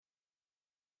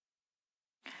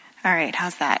All right,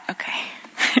 how's that? Okay.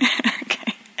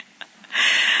 Okay.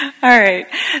 All right.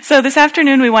 So this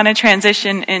afternoon we want to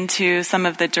transition into some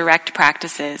of the direct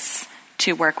practices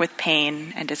to work with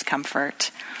pain and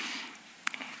discomfort.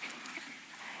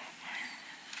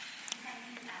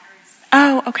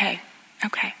 Oh, okay.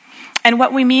 Okay. And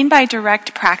what we mean by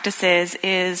direct practices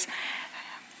is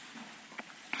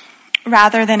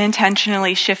rather than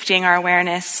intentionally shifting our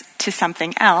awareness to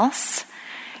something else,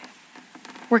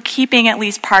 we're keeping at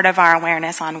least part of our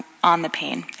awareness on the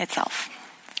pain itself.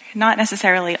 Not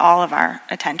necessarily all of our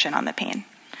attention on the pain.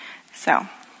 So,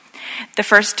 the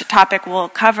first topic we'll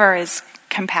cover is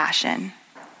compassion.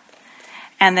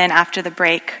 And then after the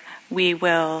break, we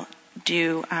will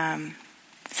do go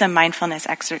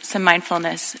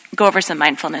over some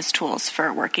mindfulness tools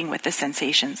for working with the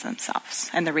sensations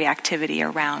themselves and the reactivity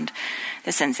around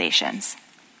the sensations.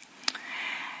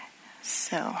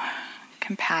 So,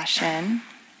 compassion.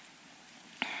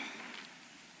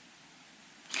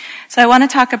 So I want to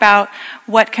talk about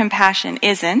what compassion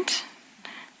isn't,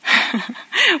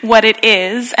 what it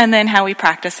is, and then how we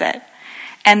practice it.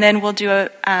 And then we'll do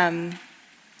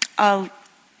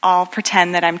I'll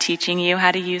pretend that I'm teaching you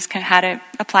how to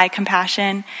apply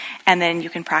compassion, and then you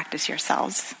can practice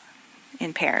yourselves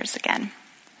in pairs again.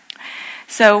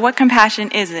 So what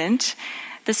compassion isn't,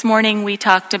 this morning we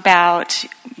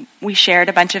shared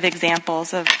a bunch of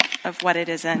examples of what it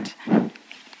isn't.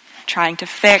 Trying to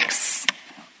fix,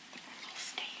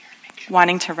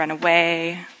 wanting to run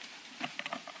away,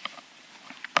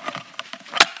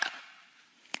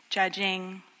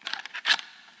 judging.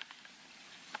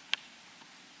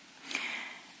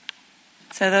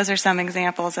 So those are some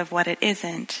examples of what it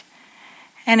isn't.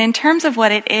 And in terms of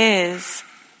what it is,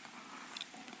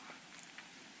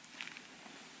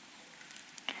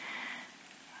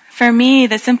 for me,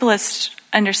 the simplest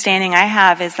understanding I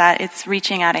have is that it's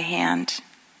reaching out a hand.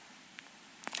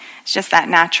 It's just that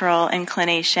natural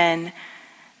inclination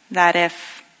that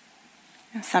if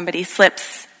somebody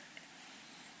slips,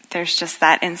 there's just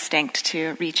that instinct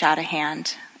to reach out a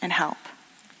hand and help.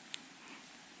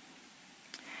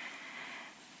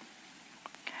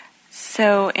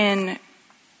 So in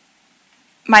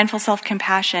Mindful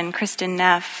Self-Compassion, Kristen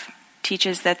Neff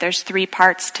teaches that there's 3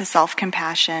 parts to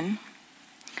self-compassion.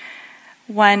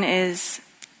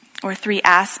 3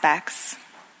 aspects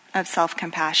of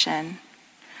self-compassion.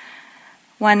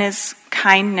 One is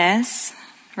kindness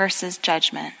versus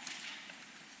judgment.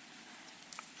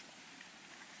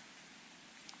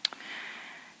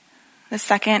 The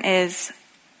second is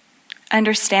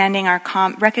understanding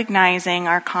recognizing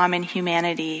our common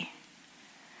humanity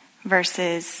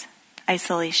versus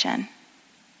isolation.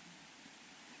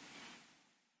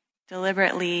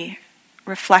 Deliberately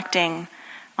reflecting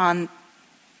on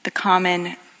the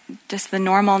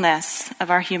normalness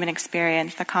of our human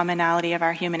experience, the commonality of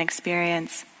our human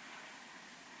experience,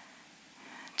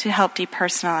 to help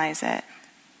depersonalize it.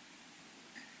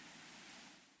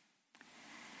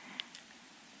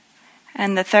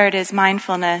 And the third is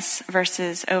mindfulness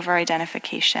versus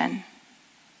over-identification.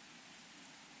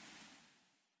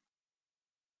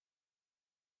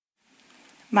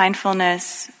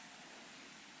 Mindfulness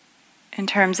in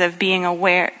terms of being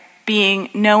aware,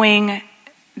 knowing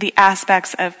the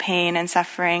aspects of pain and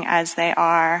suffering as they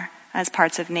are, as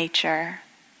parts of nature,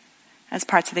 as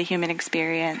parts of the human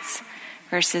experience,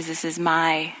 versus this is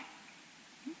my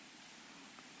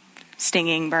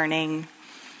stinging, burning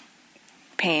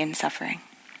pain, suffering.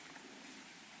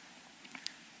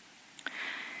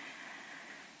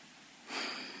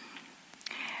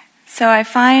 So I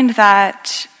find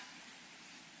that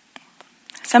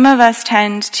some of us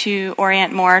tend to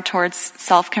orient more towards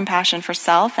self-compassion for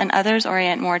self, and others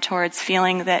orient more towards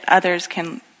feeling that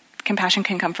compassion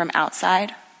can come from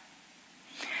outside.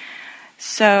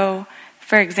 So,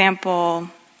 for example,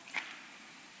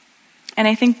 and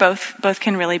I think both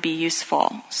can really be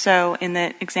useful. So in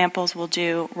the examples we're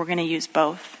going to use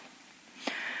both.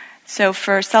 So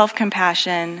for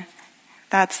self-compassion,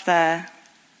 that's I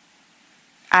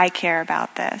care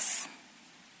about this.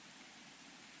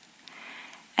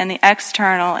 And the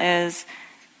external is,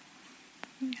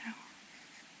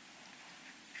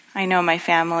 I know my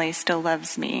family still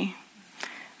loves me.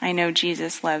 I know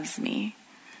Jesus loves me.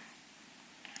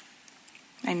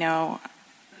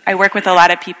 I work with a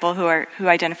lot of people who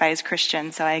identify as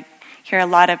Christian, so I hear a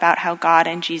lot about how God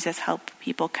and Jesus help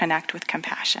people connect with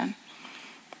compassion.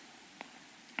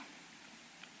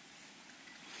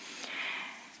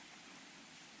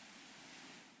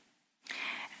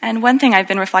 And one thing I've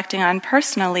been reflecting on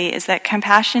personally is that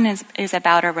compassion is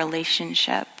about a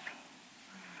relationship.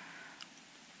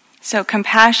 So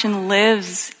compassion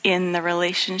lives in the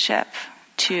relationship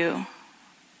to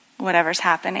whatever's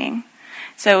happening.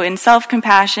 So in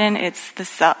self-compassion, it's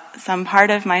some part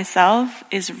of myself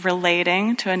is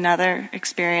relating to another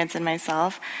experience in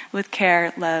myself with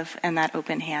care, love, and that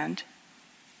open hand.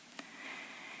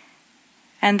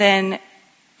 And then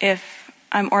if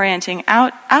I'm orienting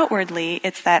outwardly,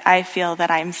 it's that I feel that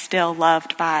I'm still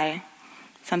loved by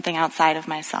something outside of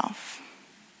myself.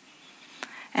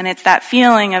 And it's that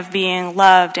feeling of being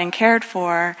loved and cared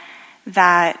for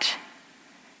that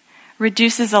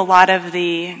reduces a lot of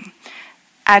the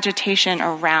agitation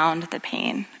around the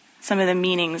pain, some of the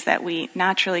meanings that we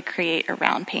naturally create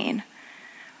around pain.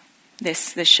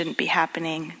 This shouldn't be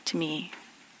happening to me.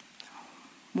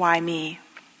 Why me?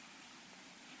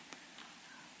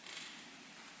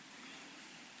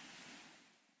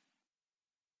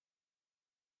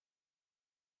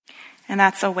 And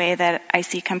that's a way that I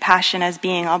see compassion as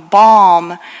being a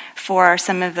balm for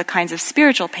some of the kinds of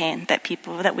spiritual pain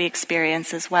that we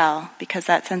experience as well, because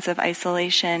that sense of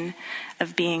isolation,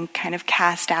 of being kind of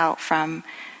cast out from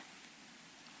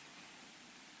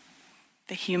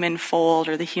the human fold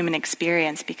or the human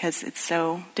experience because it's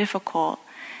so difficult,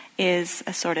 is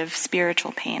a sort of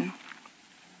spiritual pain.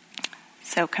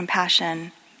 So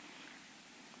compassion,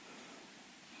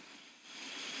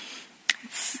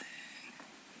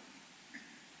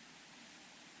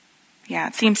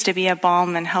 it seems to be a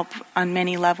balm and help on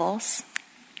many levels.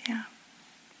 Yeah.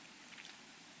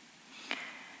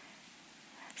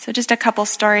 So just a couple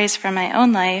stories from my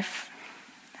own life.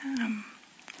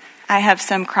 I have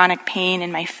some chronic pain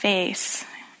in my face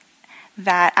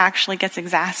that actually gets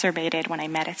exacerbated when I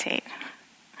meditate.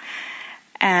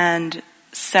 And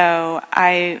so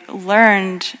I've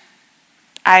learned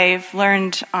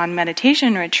on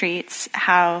meditation retreats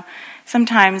how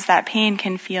sometimes that pain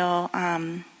can feel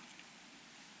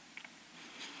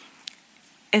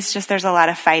it's just there's a lot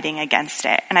of fighting against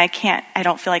it. And I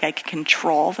don't feel like I can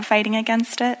control the fighting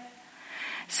against it.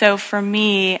 So for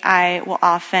me, I will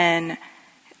often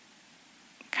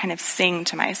kind of sing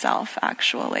to myself,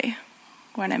 actually,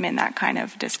 when I'm in that kind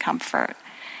of discomfort.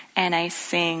 And I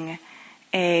sing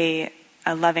a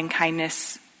loving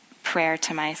kindness prayer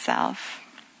to myself.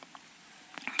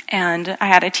 And I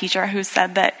had a teacher who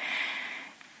said that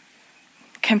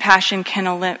compassion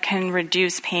can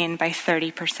reduce pain by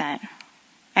 30%.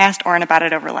 I asked Oren about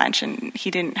it over lunch, and he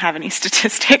didn't have any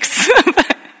statistics.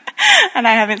 And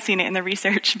I haven't seen it in the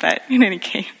research, but in any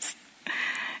case,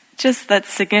 just that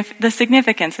the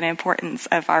significance and importance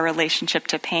of our relationship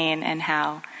to pain and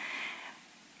how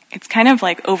it's kind of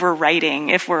like overwriting.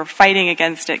 If we're fighting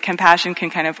against it, compassion can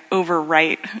kind of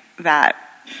overwrite that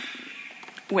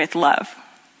with love.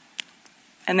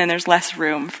 And then there's less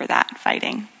room for that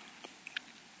fighting.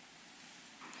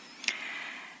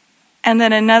 And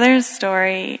then another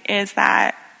story is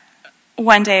that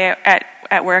one day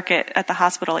at work at the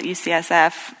hospital at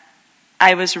UCSF,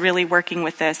 I was really working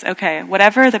with this. Okay,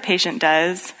 whatever the patient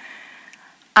does,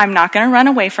 I'm not going to run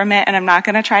away from it, and I'm not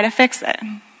going to try to fix it.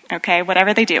 Okay,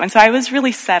 whatever they do. And so I was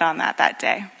really set on that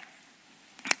day.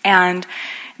 And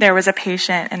there was a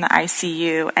patient in the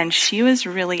ICU, and she was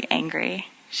really angry.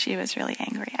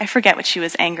 I forget what she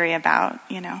was angry about,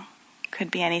 could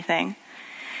be anything.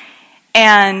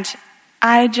 And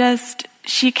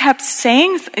she kept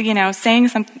saying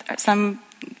some,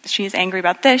 she's angry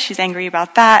about this, she's angry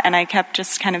about that, and I kept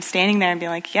just kind of standing there and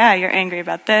being like, yeah, you're angry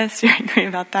about this, you're angry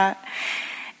about that.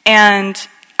 And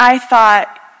I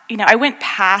thought, I went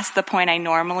past the point I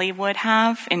normally would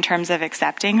have in terms of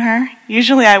accepting her.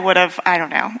 Usually I would have,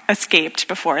 escaped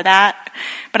before that.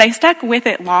 But I stuck with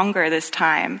it longer this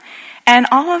time. And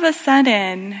all of a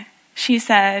sudden, she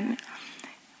said,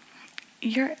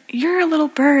 You're a little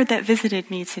bird that visited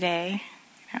me today.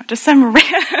 Just some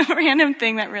random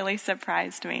thing that really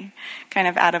surprised me, kind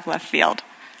of out of left field.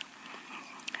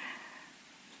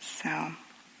 So,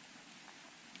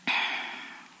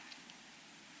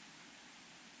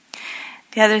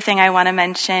 the other thing I want to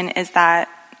mention is that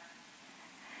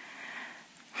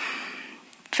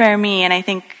for me, and I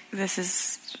think this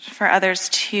is for others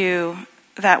too,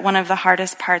 that one of the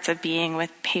hardest parts of being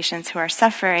with patients who are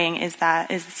suffering is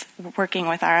working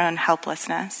with our own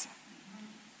helplessness.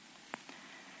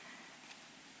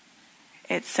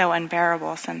 It's so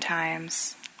unbearable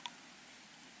sometimes.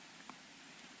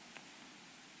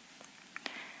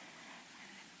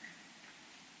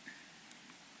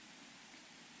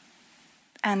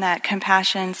 And that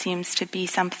compassion seems to be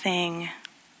something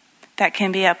that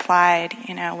can be applied,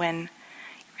 when you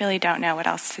really don't know what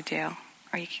else to do,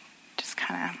 or you just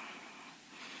kind of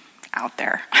out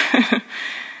there.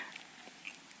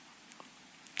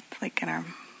 Like in our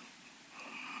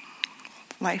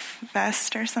life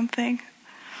vest or something.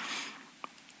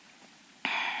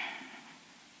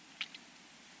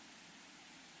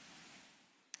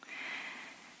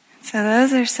 So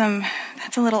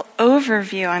that's a little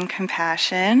overview on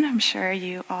compassion. I'm sure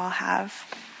you all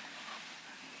have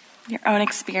your own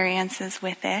experiences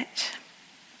with it.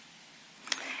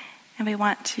 And we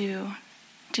want to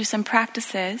do some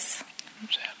practices.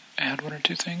 Add one or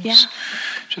two things? Yeah.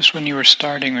 Just when you were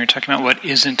starting, we were talking about what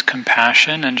isn't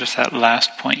compassion, and just that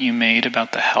last point you made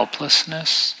about the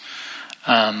helplessness.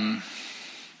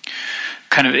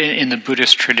 Kind of in the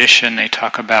Buddhist tradition, they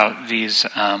talk about these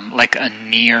like a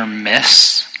near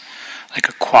miss, like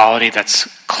a quality that's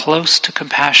close to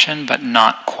compassion but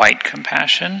not quite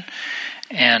compassion.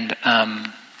 And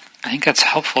I think that's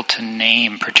helpful to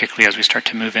name, particularly as we start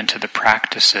to move into the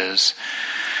practices.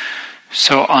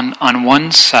 So on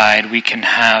one side, we can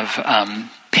have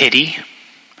pity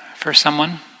for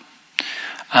someone,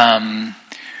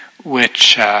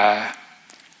 which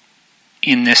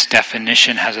in this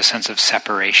definition has a sense of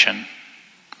separation,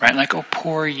 right? Like, oh,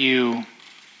 poor you.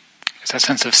 It's that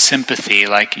sense of sympathy,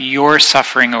 like you're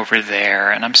suffering over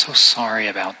there, and I'm so sorry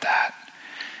about that.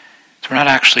 So we're not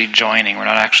actually joining, we're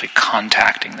not actually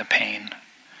contacting the pain.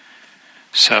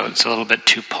 So it's a little bit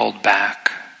too pulled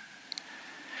back.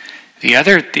 The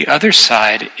other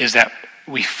side is that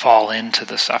we fall into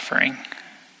the suffering.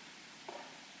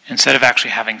 Instead of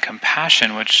actually having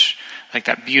compassion, which, like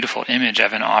that beautiful image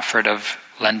Evan offered of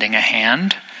lending a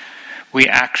hand, we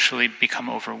actually become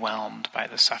overwhelmed by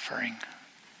the suffering.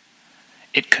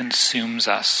 It consumes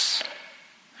us.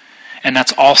 And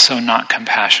that's also not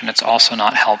compassion. It's also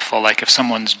not helpful. Like if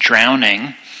someone's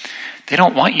drowning, they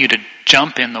don't want you to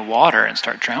jump in the water and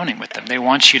start drowning with them. They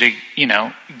want you to,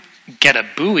 get a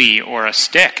buoy or a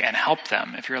stick and help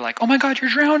them. If you're like, oh my God, you're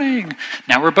drowning.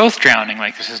 Now we're both drowning.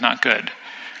 Like, this is not good.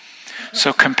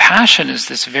 So compassion is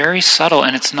this very subtle,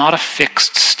 and it's not a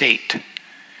fixed state.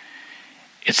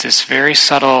 It's this very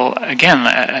subtle, again,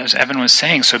 as Evan was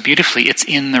saying so beautifully, it's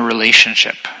in the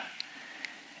relationship.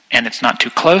 And it's not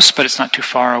too close, but it's not too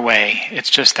far away. It's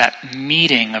just that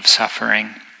meeting of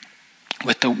suffering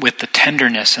with the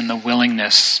tenderness and the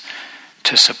willingness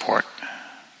to support.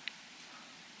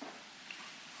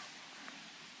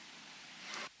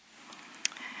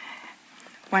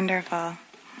 Wonderful.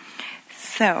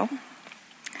 So,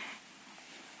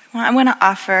 I'm going to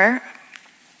offer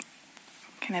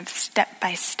kind of step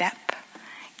by step,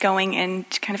 going and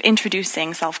kind of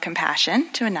introducing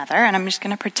self-compassion to another, and I'm just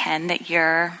going to pretend that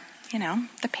you're,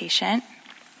 the patient.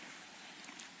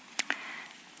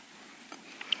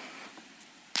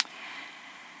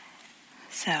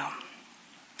 So,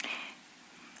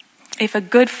 if a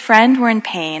good friend were in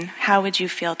pain, how would you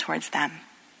feel towards them?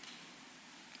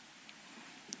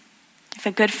 If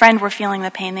a good friend were feeling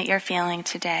the pain that you're feeling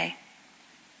today,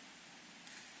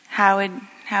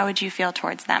 how would you feel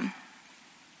towards them?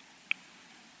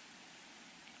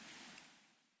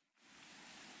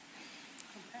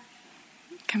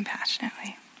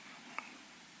 Compassionately.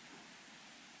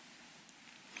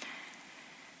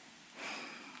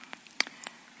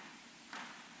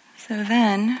 So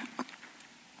then,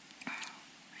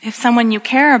 if someone you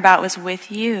care about was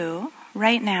with you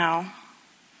right now,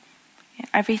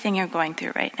 everything you're going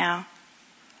through right now,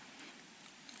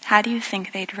 how do you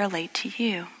think they'd relate to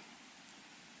you?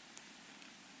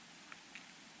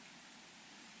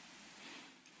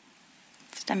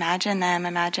 Just imagine them,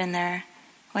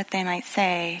 what they might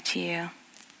say to you,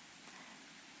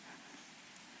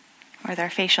 or their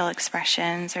facial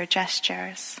expressions or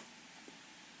gestures.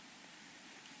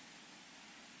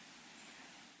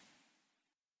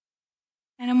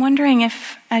 And I'm wondering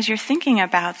if, as you're thinking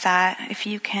about that, if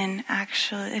you can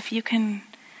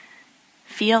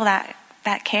feel that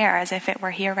care as if it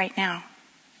were here right now.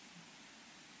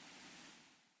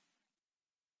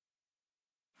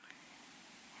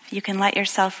 If you can let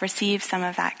yourself receive some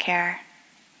of that care.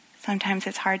 Sometimes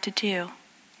it's hard to do.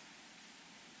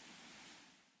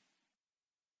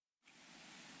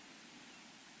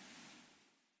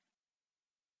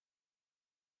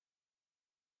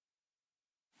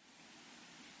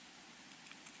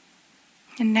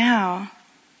 And now,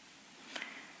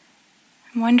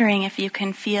 I'm wondering if you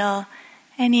can feel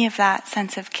any of that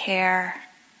sense of care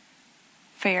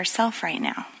for yourself right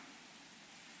now.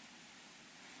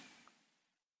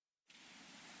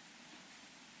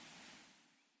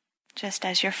 Just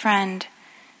as your friend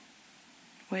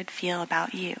would feel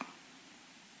about you.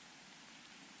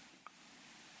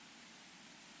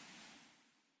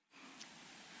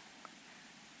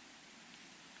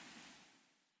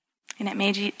 And it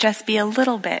may just be a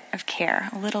little bit of care,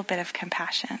 a little bit of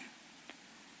compassion.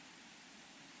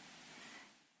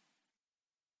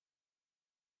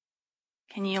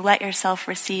 Can you let yourself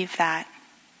receive that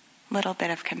little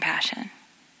bit of compassion?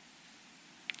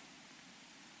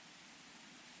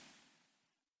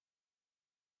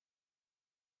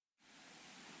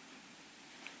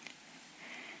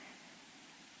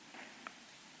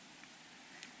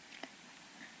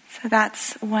 So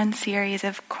that's one series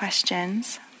of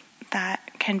questions that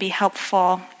can be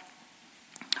helpful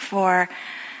for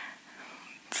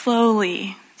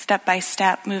slowly, step by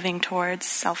step, moving towards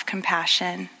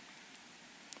self-compassion.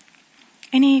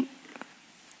 Any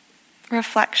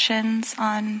reflections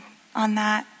on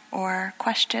that or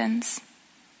questions?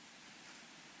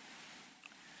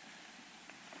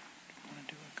 I want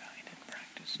to do a guided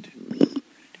practice too. We're going to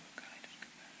do a guided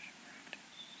compassion practice.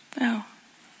 Oh.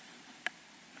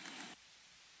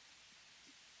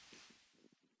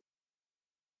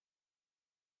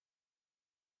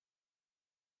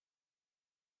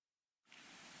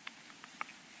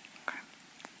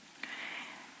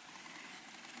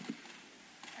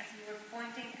 As you were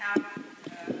pointing out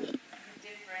the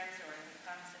difference or the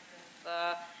concept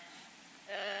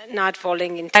of not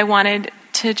falling into... I wanted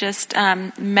to just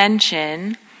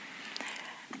mention,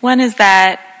 one is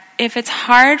that if it's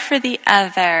hard for the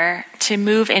other to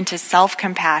move into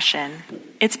self-compassion,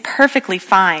 it's perfectly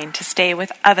fine to stay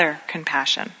with other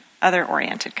compassion,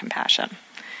 other-oriented compassion.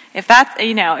 If that's,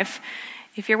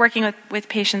 if you're working with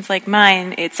patients like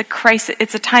mine, it's a crisis.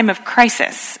 It's a time of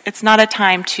crisis. It's not a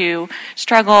time to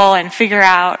struggle and figure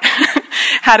out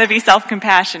how to be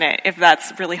self-compassionate if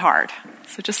that's really hard.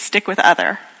 So just stick with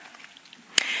other.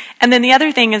 And then the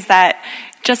other thing is that,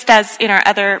 just as in our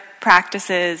other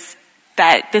practices,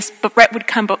 that what would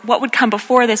come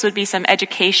before this would be some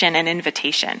education and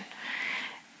invitation.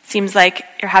 Seems like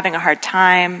you're having a hard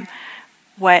time.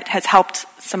 What has helped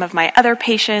some of my other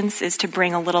patients is to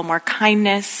bring a little more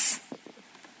kindness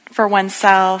for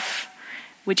oneself.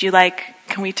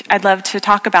 I'd love to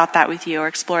talk about that with you or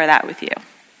explore that with you.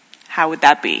 How would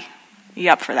that be?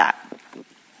 You up for that?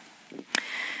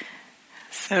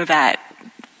 So that,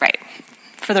 right,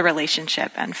 for the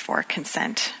relationship and for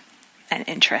consent and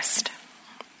interest.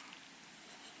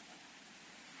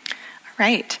 All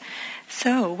right.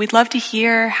 So we'd love to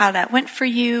hear how that went for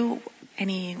you.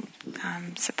 Any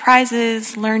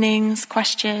surprises, learnings,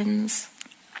 questions?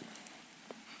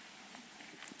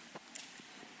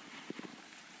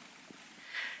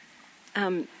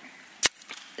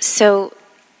 So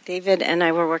David and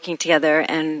I were working together,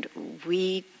 and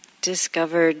we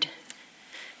discovered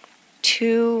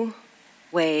two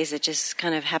ways it just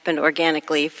kind of happened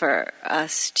organically for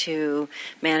us to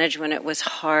manage when it was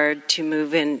hard to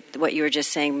move in, what you were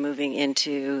just saying, moving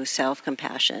into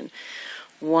self-compassion.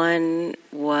 One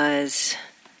was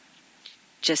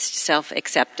just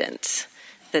self-acceptance,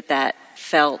 that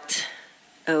felt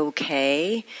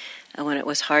okay. When it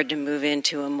was hard to move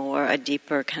into a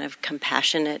deeper kind of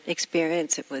compassionate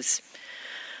experience, it was,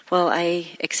 well, I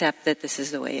accept that this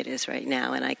is the way it is right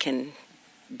now, and I can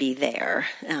be there.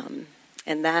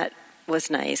 And that was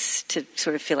nice to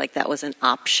sort of feel like that was an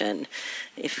option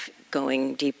if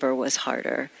going deeper was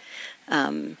harder.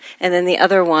 And then the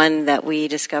other one that we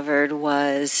discovered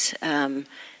was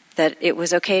that it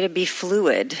was okay to be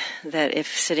fluid, that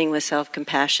if sitting with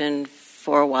self-compassion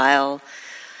for a while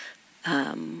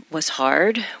was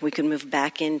hard, we could move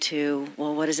back into,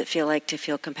 well, what does it feel like to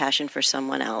feel compassion for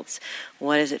someone else?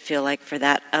 What does it feel like for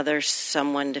that other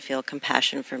someone to feel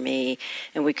compassion for me?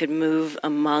 And we could move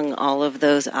among all of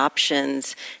those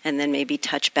options and then maybe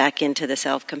touch back into the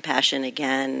self-compassion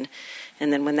again.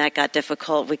 And then when that got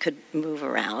difficult, we could move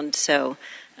around. So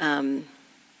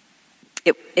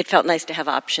it felt nice to have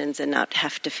options and not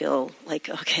have to feel like,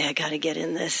 okay, I got to get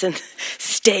in this and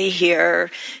stay here,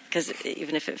 because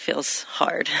even if it feels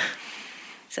hard.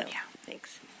 So, yeah.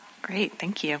 Thanks. Great,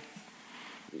 thank you.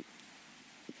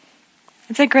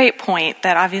 It's a great point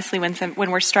that obviously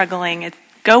when we're struggling,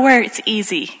 go where it's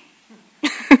easy.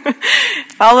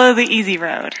 Follow the easy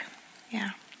road.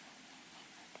 Yeah.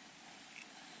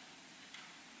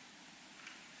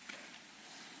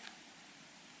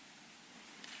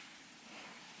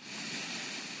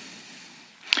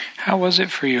 How was it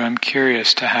for you? I'm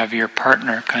curious to have your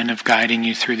partner kind of guiding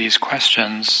you through these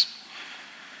questions.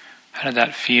 How did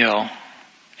that feel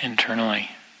internally?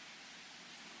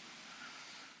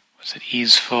 Was it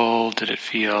easeful? Did it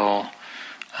feel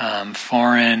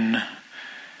foreign?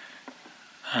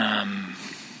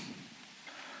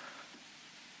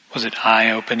 Was it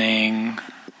eye-opening?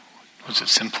 Was it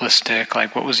simplistic?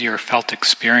 Like, what was your felt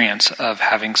experience of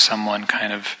having someone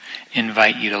kind of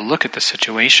invite you to look at the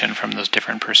situation from those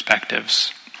different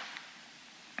perspectives?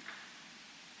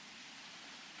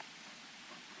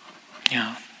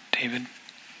 Yeah, David?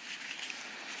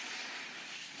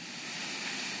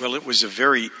 Well, it was a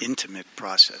very intimate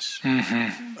process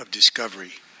of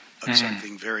discovery of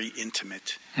something very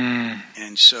intimate.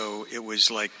 And so it was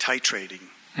like titrating,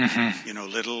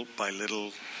 little by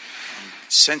little,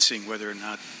 sensing whether or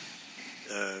not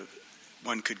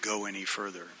one could go any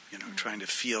further. Trying to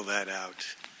feel that out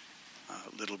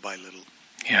little by little.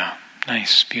 Yeah,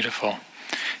 nice, beautiful.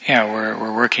 Yeah,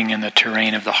 we're working in the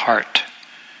terrain of the heart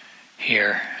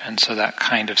here, and so that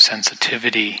kind of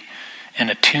sensitivity and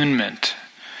attunement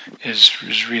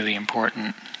is really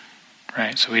important,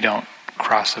 right? So we don't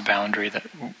cross a boundary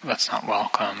that's not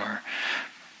welcome, or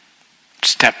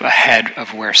step ahead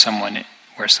of where someone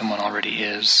already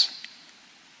is.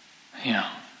 Yeah.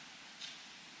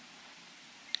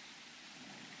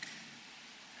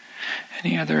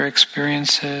 Any other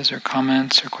experiences or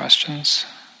comments or questions?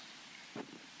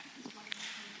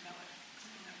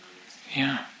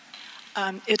 Yeah.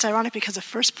 It's ironic because the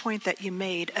first point that you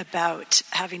made about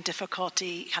having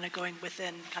difficulty kind of going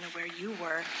within kind of where you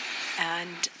were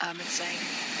and saying,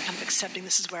 kind of accepting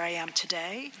this is where I am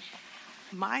today,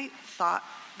 my thought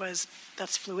was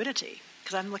that's fluidity,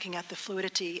 because I'm looking at the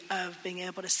fluidity of being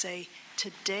able to say,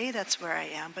 today that's where I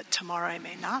am, but tomorrow I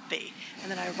may not be.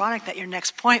 And then ironic that your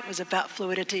next point was about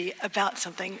fluidity, about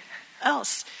something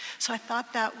else. So I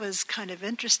thought that was kind of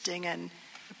interesting and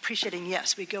appreciating,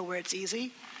 yes, we go where it's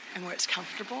easy and where it's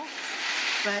comfortable.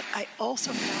 But I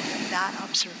also found that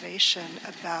observation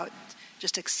about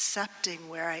just accepting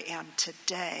where I am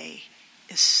today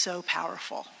is so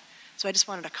powerful. So I just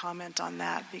wanted to comment on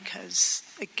that because,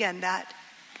 again, that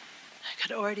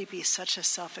could already be such a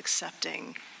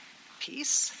self-accepting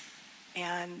piece.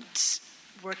 And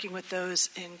working with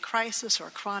those in crisis or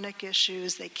chronic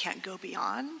issues, they can't go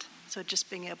beyond. So just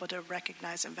being able to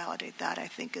recognize and validate that, I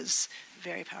think, is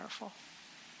very powerful.